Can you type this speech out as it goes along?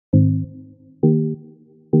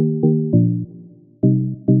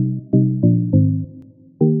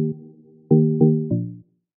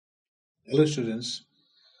Hello, students.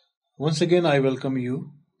 Once again, I welcome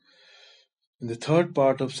you in the third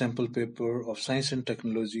part of sample paper of Science and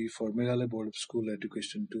Technology for Meghalaya Board of School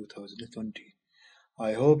Education 2020.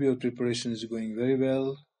 I hope your preparation is going very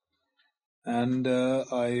well, and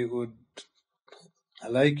I would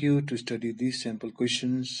like you to study these sample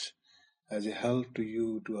questions as a help to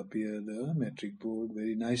you to appear the metric board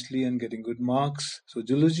very nicely and getting good marks. So,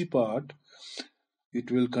 geology part,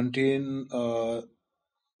 it will contain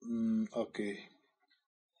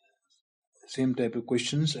same type of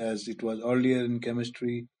questions as it was earlier in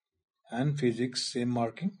chemistry and physics, same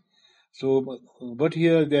marking. So, but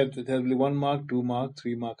here there will be 1 mark, 2 mark,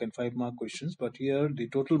 3 mark, and 5 mark questions. But here the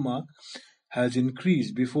total mark has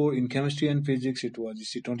increased. Before in chemistry and physics it was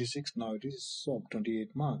 26. Now it is 28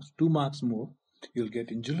 marks. 2 marks more you'll get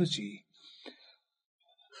in geology.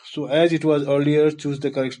 So as it was earlier, choose the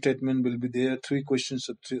correct statement will be there. 3 questions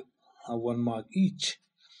of 1 mark each.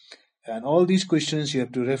 And all these questions you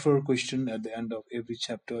have to refer question at the end of every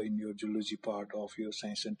chapter in your geology part of your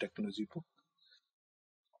science and technology book.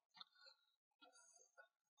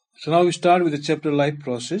 So now we start with the chapter life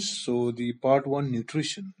process. So the part 1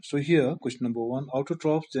 nutrition. So here question number 1,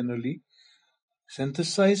 autotrophs generally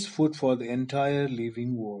synthesize food for the entire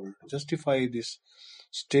living world. Justify this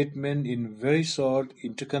statement in very short,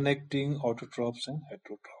 interconnecting autotrophs and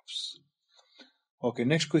heterotrophs. Okay,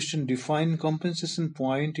 next question, define compensation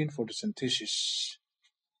point in photosynthesis.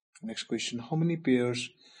 Next question, how many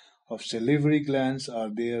pairs of salivary glands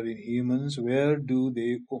are there in humans? Where do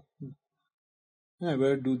they open?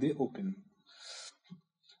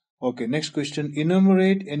 Okay, next question.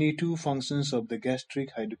 Enumerate any two functions of the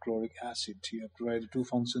gastric hydrochloric acid. You have to write the two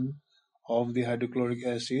functions of the hydrochloric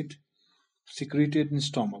acid secreted in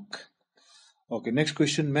stomach. Okay, next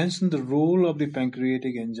question. Mention the role of the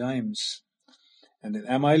pancreatic enzymes. And then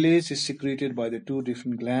amylase is secreted by the two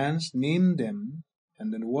different glands. Name them.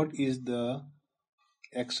 And then what is the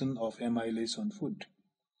action of amylase on food?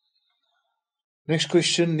 Next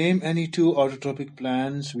question, name any two autotrophic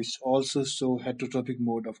plants which also show heterotrophic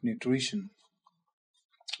mode of nutrition.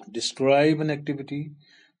 Describe an activity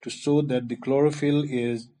to show that the chlorophyll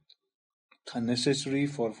is necessary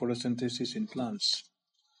for photosynthesis in plants.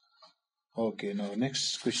 Okay, now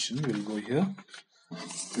next question, we'll go here.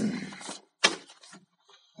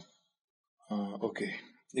 Okay,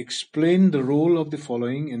 explain the role of the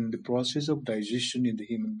following in the process of digestion in the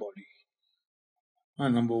human body.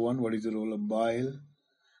 Number 1, what is the role of bile?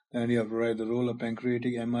 Then you have to write the role of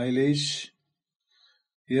pancreatic amylase.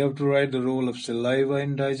 You have to write the role of saliva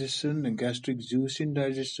in digestion and gastric juice in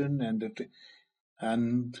digestion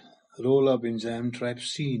and role of enzyme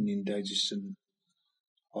trypsin in digestion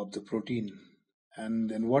of the protein. And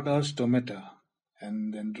then what are stomata?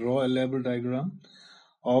 And then draw a label diagram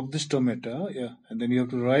of the stomata. Yeah. And then you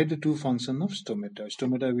have to write the two functions of stomata.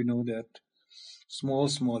 Stomata, we know that small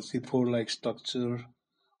zipper-like structure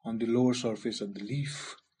on the lower surface of the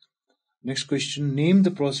leaf. Next question, name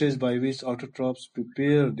the process by which autotrophs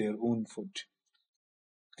prepare their own food.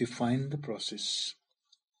 Define the process.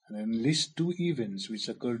 And then list two events which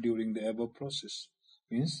occur during the above process.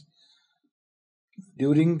 Means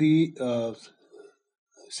during the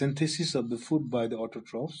synthesis of the food by the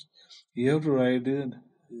autotrophs, you have to write the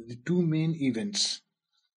two main events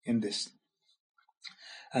in this.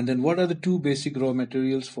 And then what are the two basic raw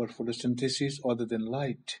materials for photosynthesis other than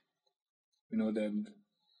light? You know that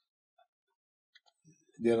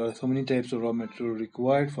there are so many types of raw material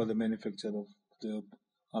required for the manufacture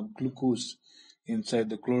of glucose inside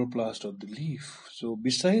the chloroplast of the leaf. So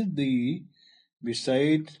beside the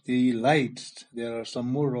light, there are some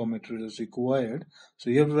more raw materials required. So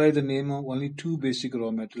you have to write the name of only two basic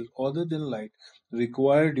raw materials other than light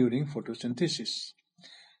required during photosynthesis.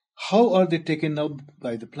 How are they taken up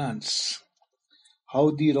by the plants?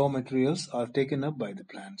 How the raw materials are taken up by the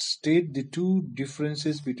plants. State the two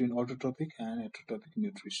differences between autotrophic and heterotrophic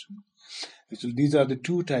nutrition. So these are the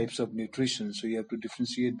two types of nutrition, so you have to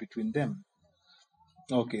differentiate between them.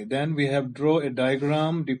 Okay, then we have draw a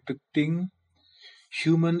diagram depicting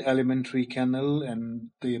human alimentary canal, and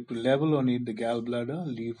you have to label on it the gallbladder,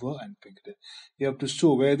 liver, and pancreas. You have to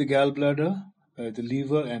show where the gallbladder, where the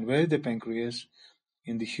liver, and where the pancreas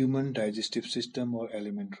in the human digestive system or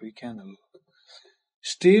alimentary canal.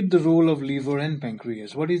 State the role of liver and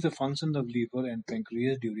pancreas. What is the function of liver and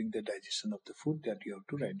pancreas during the digestion of the food that you have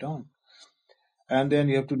to write down? And then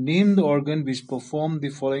you have to name the organ which perform the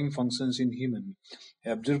following functions in human.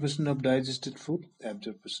 Absorption of digested food,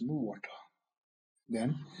 absorption of water.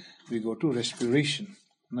 Then we go to respiration.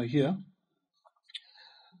 Now here,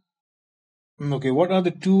 Okay, what are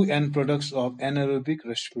the two end products of anaerobic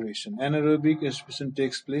respiration? Anaerobic respiration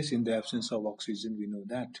takes place in the absence of oxygen, we know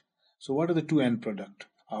that. So what are the two end products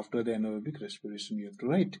after the anaerobic respiration? You have to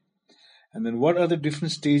write. And then what are the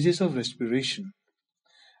different stages of respiration?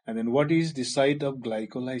 And then what is the site of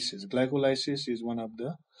glycolysis? Glycolysis is one of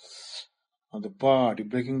the part, the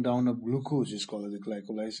breaking down of glucose is called the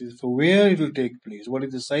glycolysis. So where it will take place? What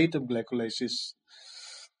is the site of glycolysis?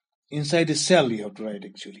 Inside the cell you have to write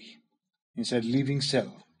actually. Inside living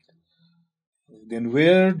cell. Then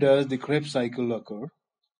where does the Krebs cycle occur?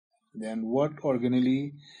 Then what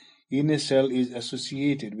organelle in a cell is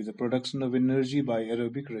associated with the production of energy by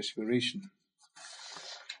aerobic respiration?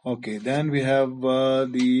 Okay, then we have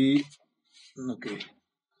okay.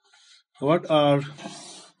 What are,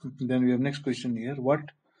 then we have next question here. What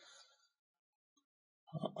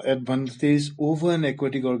advantage over an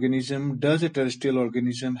aquatic organism does a terrestrial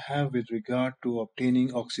organism have with regard to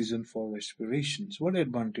obtaining oxygen for respiration? So what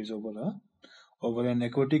advantage over an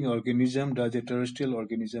aquatic organism does a terrestrial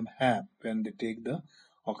organism have when they take the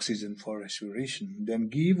oxygen for respiration? Then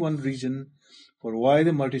give one reason for why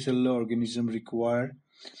the multicellular organism require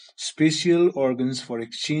special organs for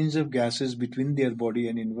exchange of gases between their body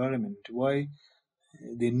and environment. Why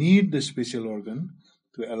they need the special organ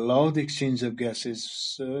to allow the exchange of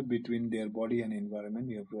gases between their body and environment.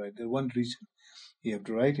 You have to write the one reason you have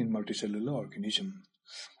to write in multicellular organism.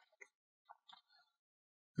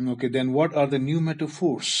 Okay, then what are the new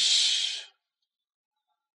metaphors?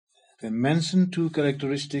 They mention two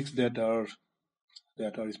characteristics that are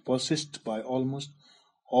possessed by almost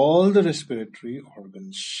all the respiratory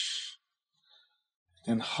organs.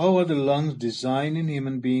 And how are the lungs designed in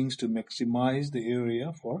human beings to maximize the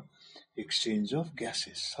area for exchange of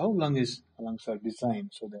gases? How lungs are designed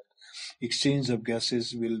so that exchange of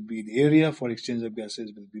gases will be, the area for exchange of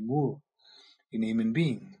gases will be more in a human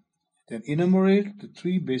being. Then enumerate the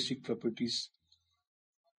three basic properties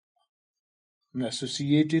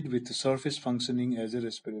associated with the surface functioning as a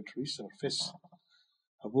respiratory surface.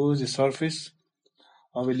 Suppose the surface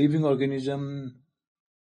of a living organism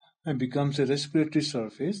becomes a respiratory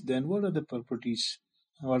surface, then what are the properties,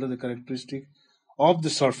 what are the characteristics of the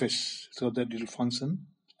surface so that it will function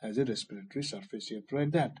as a respiratory surface? You have to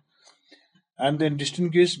write that. And then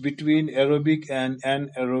distinguish between aerobic and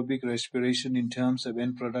anaerobic respiration in terms of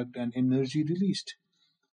end product and energy released.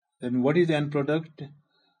 Then what is the end product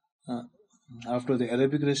after the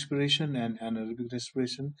aerobic respiration and anaerobic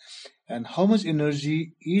respiration, and how much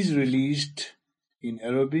energy is released in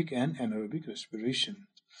aerobic and anaerobic respiration?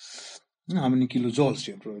 How many kilojoules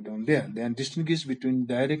you have to write down there. Then distinguish between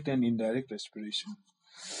direct and indirect respiration.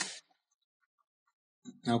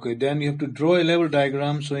 Okay, then you have to draw a level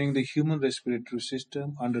diagram showing the human respiratory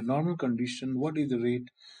system. Under normal condition, what is the rate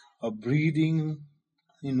of breathing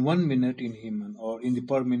in 1 minute in human, or in the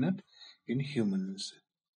per minute in humans?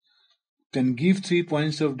 Then give 3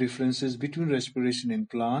 points of differences between respiration in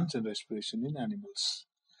plants and respiration in animals.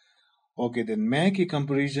 Okay, then make a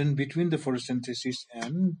comparison between the photosynthesis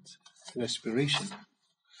and respiration.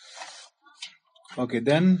 Okay,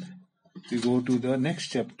 then we go to the next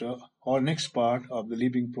chapter or next part of the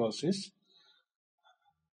living process,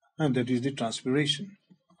 and that is the transpiration.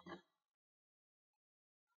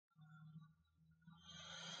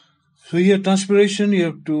 So here, transpiration, you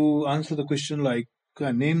have to answer the question like,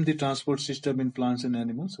 name the transport system in plants and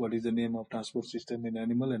animals. What is the name of transport system in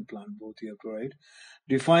animal and plant? Both you have to write.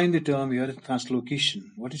 Define the term here, translocation.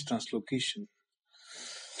 What is translocation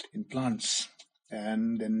in plants?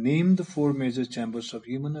 And then name the 4 major chambers of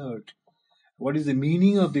human heart. What is the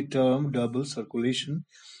meaning of the term double circulation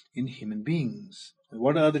in human beings?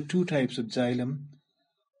 What are the 2 types of xylem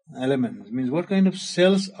elements? It means what kind of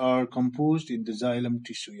cells are composed in the xylem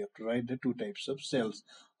tissue? You have to write the 2 types of cells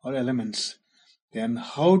or elements. Then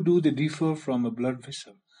how do they differ from a blood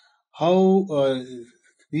vessel? How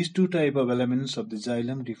these 2 types of elements of the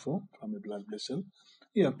xylem differ from a blood vessel?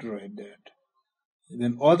 You have to write that.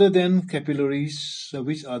 Then other than capillaries,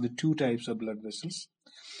 which are the 2 types of blood vessels?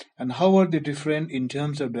 And how are they different in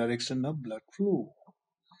terms of direction of blood flow?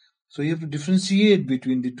 So you have to differentiate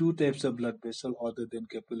between the 2 types of blood vessel other than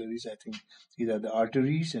capillaries. I think these are the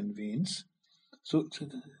arteries and veins. So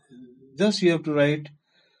thus you have to write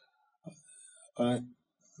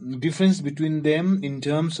difference between them in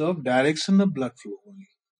terms of direction of blood flow only.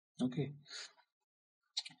 Okay.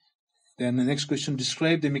 Then the next question,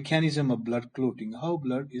 describe the mechanism of blood clotting. How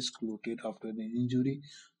blood is clotted after an injury.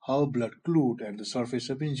 How blood clot at the surface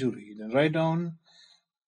of injury. Then write down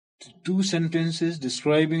 2 sentences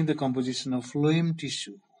describing the composition of phloem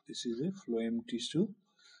tissue. This is a phloem tissue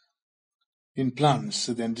in plants.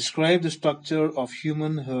 So then describe the structure of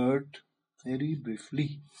human heart very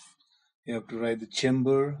briefly. You have to write the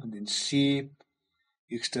chamber, then shape,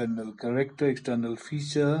 external character, external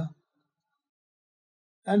feature,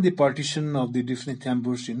 and the partition of the different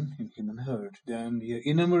chambers in human heart. Then you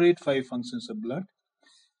enumerate 5 functions of blood,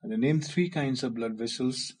 and then name 3 kinds of blood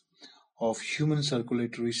vessels of human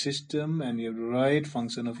circulatory system, and you have to write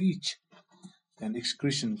function of each. Then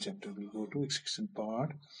excretion chapter, we'll go to excretion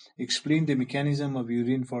part. Explain the mechanism of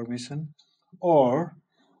urine formation, or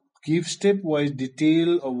give stepwise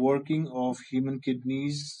detail of working of human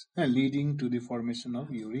kidneys and leading to the formation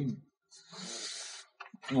of urine.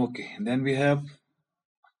 Okay, then we have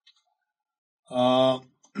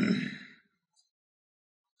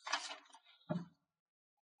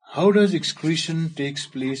how does excretion takes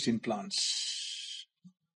place in plants?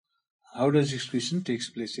 How does excretion takes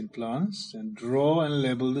place in plants? And draw and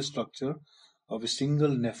label the structure of a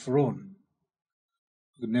single nephron.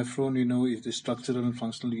 The nephron, is the structural and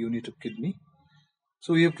functional unit of kidney.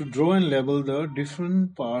 So you have to draw and label the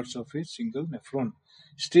different parts of a single nephron.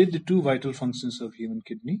 State the 2 vital functions of human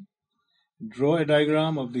kidney. Draw a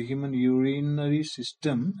diagram of the human urinary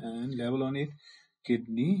system and label on it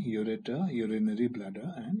kidney, ureter, urinary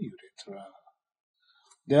bladder, and urethra.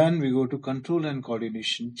 Then we go to control and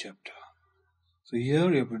coordination chapter. So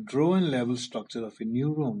here you have to draw and label structure of a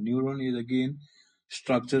neuron. Neuron is again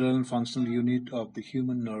structural and functional unit of the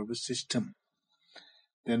human nervous system.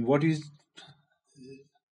 Then what is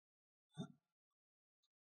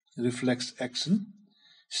reflex action?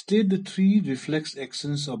 State the 3 reflex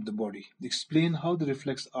actions of the body. Explain how the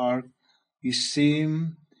reflex arc is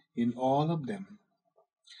same in all of them.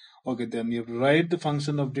 Okay, then you have to write the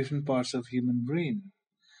function of different parts of human brain.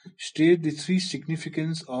 State the 3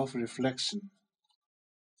 significance of reflection.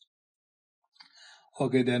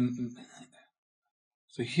 Okay, then,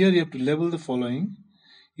 so here you have to label the following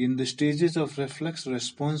in the stages of reflex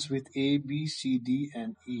response with A, B, C, D,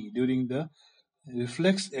 and E during the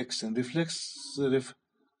reflex action,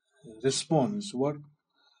 response. What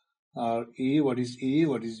are A, what is B,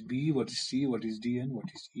 what is C, what is D, and what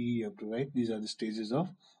is E. You have to write. These are the stages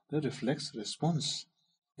of the reflex response.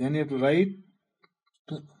 Then you have to write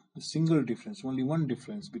a single difference, only one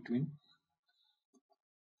difference between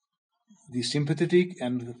the sympathetic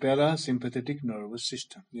and the parasympathetic nervous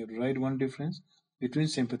system. You have to write one difference between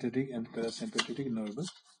sympathetic and parasympathetic nervous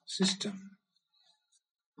system.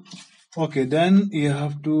 Okay, then you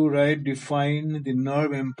have to define the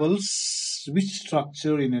nerve impulse. Which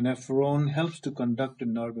structure in a nephron helps to conduct a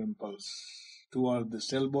nerve impulse toward the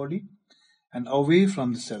cell body and away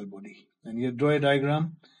from the cell body? And you draw a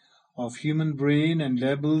diagram of human brain and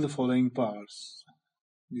label the following parts: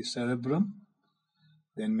 the cerebrum,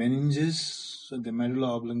 then meninges, the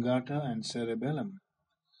medulla oblongata, and cerebellum.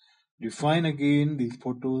 Define again the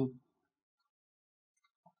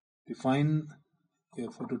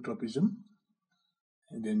phototropism,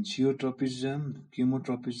 and then geotropism,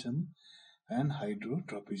 chemotropism, and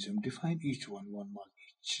hydrotropism. Define each one mark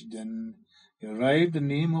each. Then you write the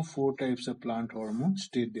name of 4 types of plant hormones,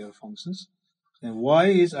 state their functions, and why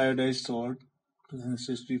is iodized salt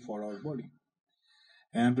necessary for our body.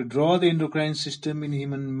 And to draw the endocrine system in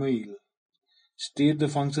human male, state the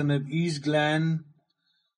function of each gland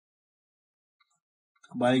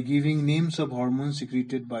by giving names of hormones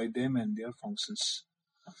secreted by them and their functions.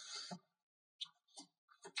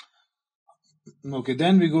 Okay,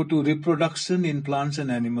 then we go to reproduction in plants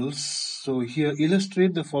and animals. So here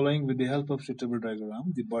illustrate the following with the help of suitable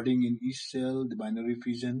diagram: the budding in each cell, the binary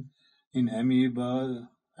fission in amoeba,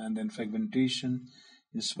 and then fragmentation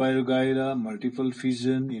in Spirogyra, multiple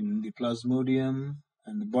fission in the Plasmodium,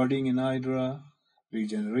 and the budding in Hydra,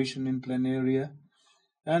 regeneration in Planaria,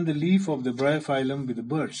 and the leaf of the bryophyllum with the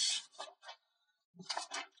birds.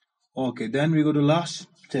 Okay, then we go to last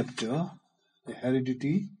chapter, the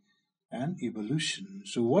heredity and evolution.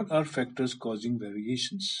 So what are factors causing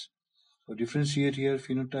variations? So differentiate here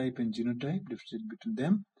phenotype and genotype, differentiate between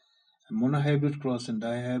them. And monohybrid cross and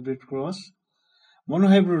dihybrid cross.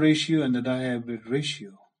 Monohybrid ratio and the dihybrid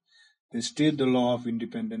ratio. Then state the law of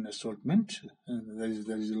independent assortment. There is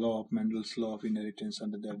the law of Mendel's law of inheritance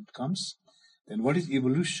under that comes. Then what is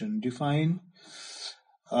evolution? Define.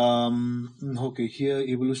 Okay, here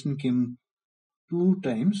evolution came 2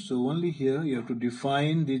 times. So only here you have to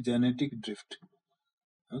define the genetic drift.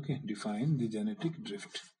 Okay, define the genetic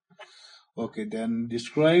drift. Okay, then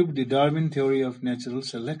describe the Darwin theory of natural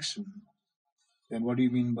selection. Then what do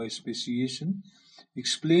you mean by speciation?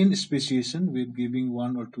 Explain speciation with giving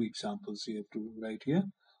 1 or 2 examples you have to write here.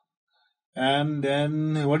 And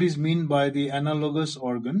then what is meant by the analogous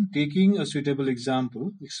organ? Taking a suitable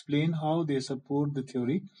example, explain how they support the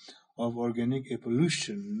theory of organic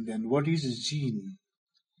evolution, then what is a gene?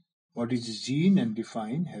 What is a gene and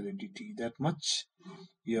define heredity? That much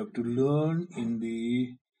you have to learn in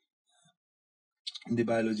the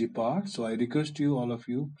biology part. So I request you, all of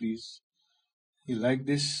you, please, you like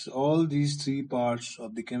this, all these three parts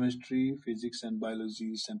of the chemistry, physics, and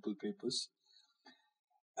biology sample papers,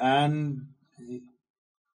 and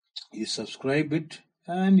you subscribe it,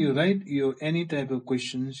 and you write your any type of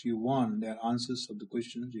questions you want, their answers of the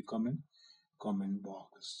questions you comment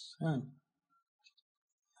box.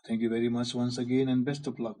 Thank you very much once again, and best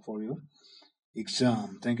of luck for your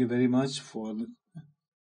exam. Thank you very much for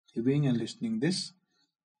viewing and listening this.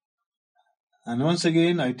 And once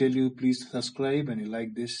again, I tell you, please subscribe and you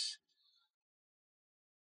like this.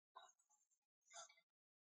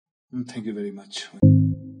 Thank you very much.